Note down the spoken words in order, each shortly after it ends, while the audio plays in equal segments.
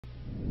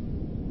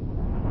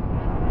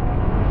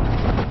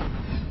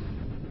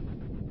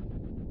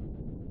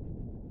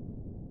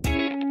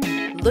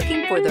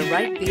Looking for the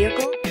right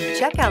vehicle?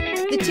 Check out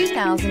the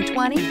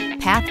 2020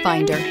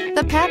 Pathfinder.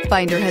 The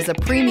Pathfinder has a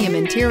premium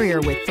interior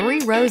with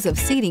 3 rows of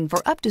seating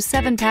for up to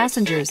 7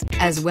 passengers,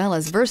 as well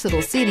as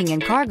versatile seating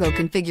and cargo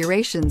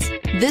configurations.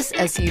 This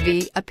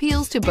SUV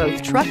appeals to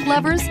both truck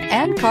lovers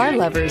and car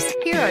lovers.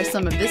 Here are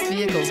some of this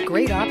vehicle's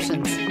great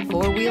options: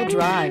 4-wheel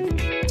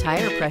drive,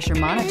 tire pressure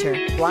monitor,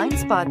 blind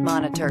spot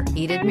monitor,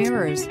 heated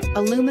mirrors,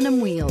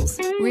 aluminum wheels,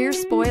 rear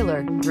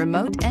spoiler,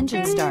 remote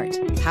engine start,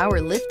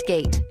 power lift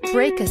gate,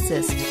 brake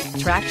assist,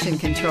 traction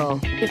control.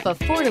 If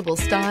affordable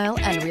style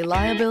and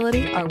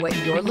reliability are what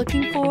you're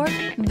looking for,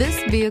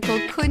 this vehicle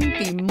couldn't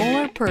be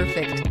more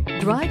perfect.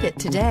 Drive it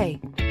today.